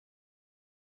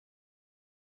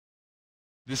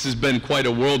This has been quite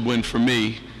a whirlwind for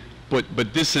me, but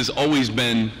this has always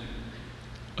been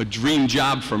a dream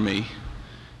job for me.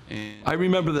 And I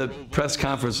remember the press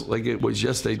conference like it was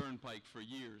yesterday.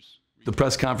 The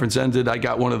press conference ended, I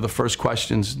got one of the first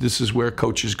questions, this is where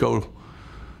coaches go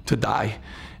to die.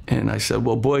 And I said,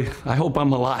 well, boy, I hope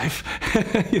I'm alive.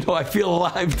 You know, I feel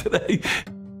alive today.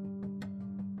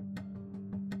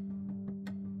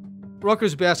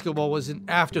 Rutgers basketball was an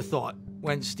afterthought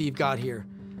when Steve got here.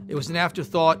 It was an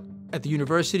afterthought at the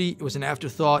university, it was an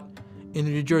afterthought in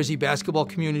the New Jersey basketball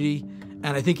community, and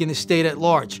I think in the state at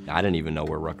large. I didn't even know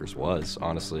where Rutgers was,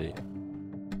 honestly.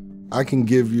 I can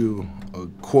give you a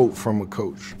quote from a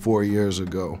coach 4 years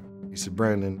ago. He said,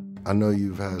 Brandon, I know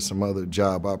you've had some other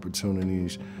job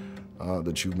opportunities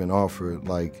that you've been offered.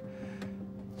 Like,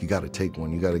 you got to take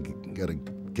one. You got to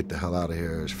get the hell out of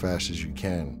here as fast as you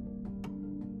can.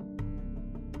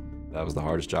 That was the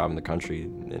hardest job in the country,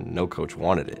 and no coach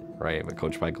wanted it, right? But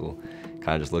Coach Pikiell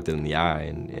kind of just looked it in the eye,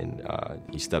 and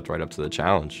he stepped right up to the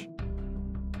challenge.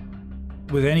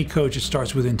 With any coach, it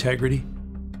starts with integrity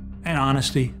and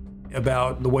honesty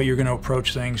about the way you're going to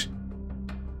approach things.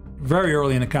 Very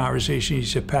early in the conversation, he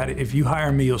said, Pat, if you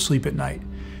hire me, you'll sleep at night.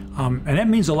 And that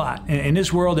means a lot. In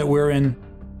this world that we're in,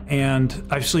 and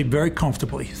I sleep very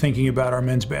comfortably thinking about our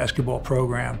men's basketball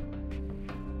program.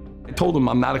 I told him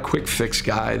I'm not a quick fix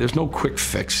guy. There's no quick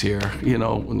fix here. You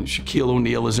know, when Shaquille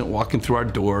O'Neal isn't walking through our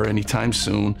door anytime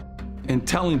soon. And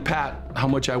telling Pat how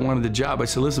much I wanted the job, I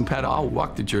said, listen, Pat, I'll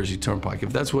walk the Jersey Turnpike.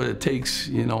 If that's what it takes,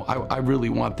 you know, I really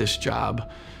want this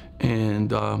job.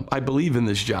 And I believe in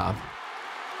this job.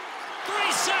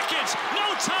 3 seconds,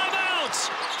 no timeouts.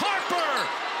 Harper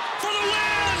for the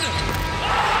win.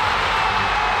 Oh!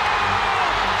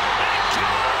 It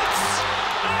counts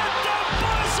at the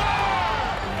buzzer.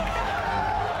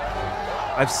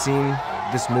 I've seen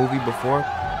this movie before.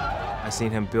 I've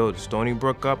seen him build Stony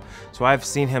Brook up. So I've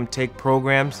seen him take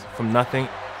programs from nothing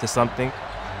to something.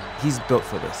 He's built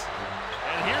for this.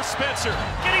 And here's Spencer,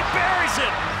 and he buries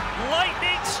it.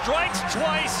 Lightning strikes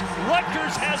twice.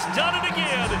 Rutgers has done it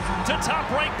again to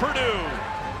top-ranked Purdue.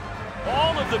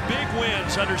 All of the big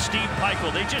wins under Steve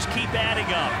Pikiell, they just keep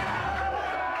adding up.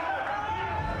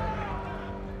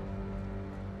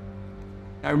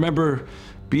 I remember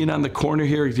being on the corner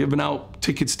here, giving out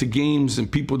tickets to games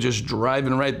and people just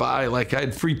driving right by. Like I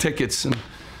had free tickets and,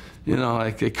 you know,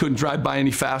 like they couldn't drive by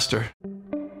any faster.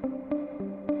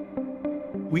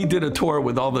 We did a tour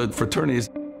with all the fraternities.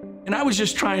 And I was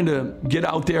just trying to get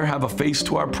out there, have a face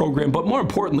to our program, but more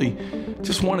importantly,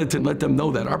 just wanted to let them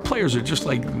know that our players are just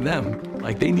like them.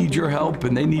 Like they need your help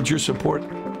and they need your support.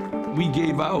 We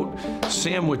gave out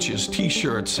sandwiches,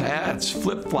 t-shirts, hats,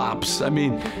 flip-flops. I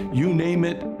mean, you name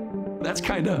it. That's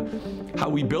kind of how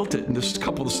we built it. And just a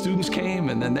couple of students came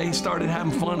and then they started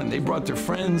having fun and they brought their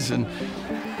friends. And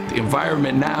the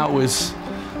environment now is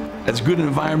as good an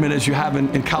environment as you have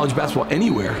in college basketball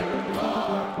anywhere.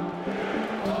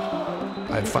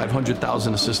 I have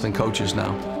 500,000 assistant coaches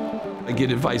now. I get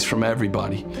advice from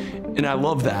everybody, and I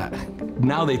love that.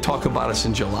 Now they talk about us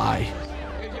in July.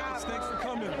 Hey guys, thanks for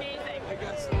coming. Hey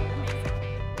guys.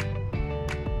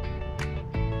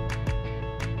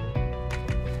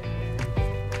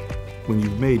 When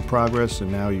you've made progress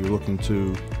and now you're looking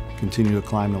to continue to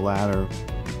climb the ladder,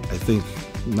 I think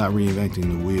not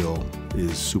reinventing the wheel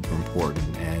is super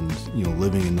important, and you know,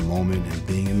 living in the moment and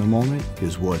being in the moment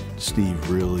is what Steve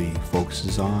really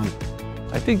focuses on.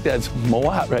 I think that's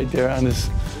Moat right there on his,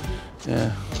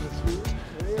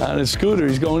 on his scooter.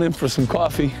 He's going in for some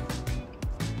coffee.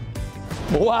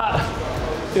 Moat,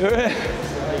 you're in.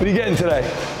 What are you getting today?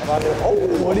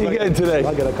 What are you getting today?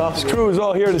 I get a coffee. This crew is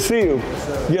all here to see you.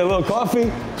 You get a little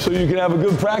coffee so you can have a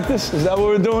good practice? Is that what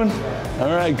we're doing?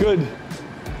 All right, good.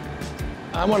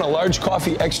 I want a large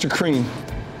coffee, extra cream.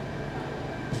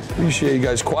 Appreciate you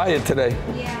guys quiet today.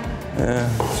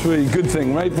 Yeah, it's really a good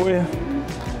thing, right, for you?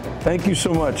 Thank you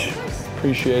so much.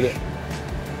 Appreciate it.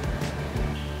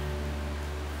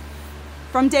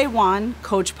 From day one,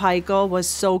 Coach Pikiell was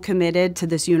so committed to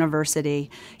this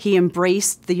university. He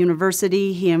embraced the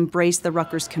university, he embraced the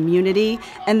Rutgers community,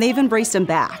 and they've embraced him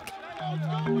back.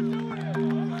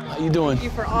 How you doing?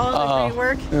 Thank you for all of the great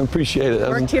work. I appreciate it.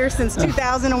 Worked here since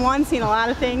 2001, seen a lot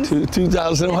of things.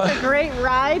 2001? It's a great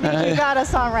ride that you got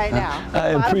us on right now. It's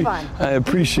a lot of fun. I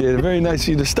appreciate it. Very nice of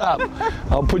you to stop.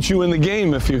 I'll put you in the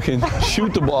game if you can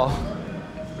shoot the ball. Here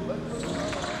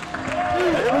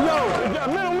we go.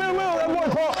 Middle, that boy,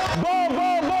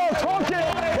 ball, talk it.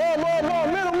 Ball,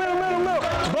 middle.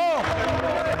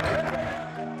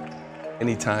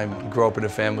 Anytime you grow up in a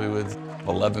family with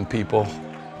 11 people,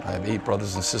 I have 8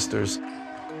 brothers and sisters,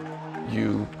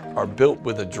 you are built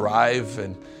with a drive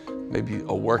and maybe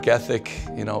a work ethic.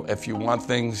 You know, if you want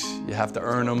things, you have to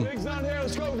earn them. Big's on here,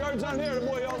 let's go, guards on here,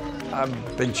 boy.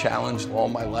 I've been challenged all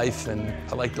my life, and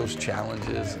I like those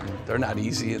challenges. And they're not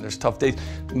easy, and there's tough days.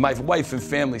 My wife and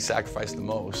family sacrifice the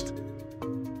most.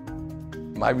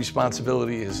 My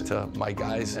responsibility is to my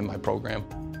guys and my program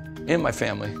and my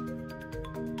family.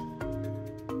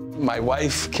 My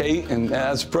wife, Kate, and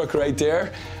that's Brooke right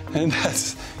there, and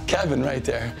that's Kevin right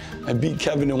there. I beat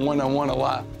Kevin in one-on-one a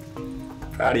lot.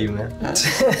 Proud of you, man.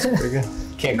 That's pretty good.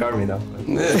 Can't guard me, though.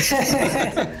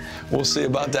 We'll see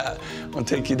about that. I'll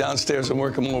take you downstairs and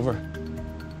work them over.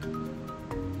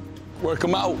 Work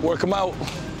them out, work them out.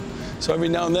 So every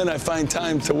now and then I find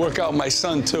time to work out my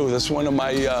son, too. That's one of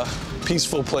my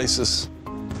peaceful places.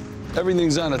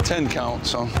 Everything's on a 10 count,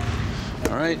 so,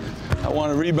 all right? I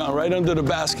want to rebound right under the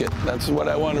basket. That's what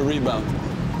I want to rebound.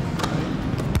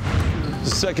 The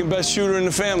second best shooter in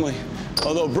the family,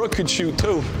 although Brooke could shoot,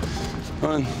 too.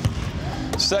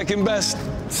 Second best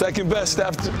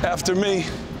after me.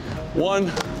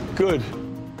 One, good.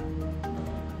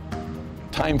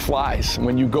 Time flies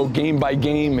when you go game by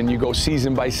game and you go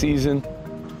season by season.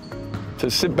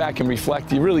 To sit back and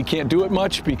reflect, you really can't do it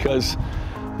much because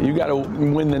you got to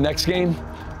win the next game.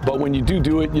 But when you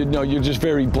do it, you know, you're just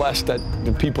very blessed that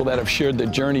the people that have shared the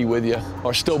journey with you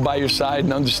are still by your side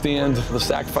and understand the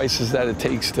sacrifices that it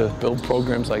takes to build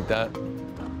programs like that.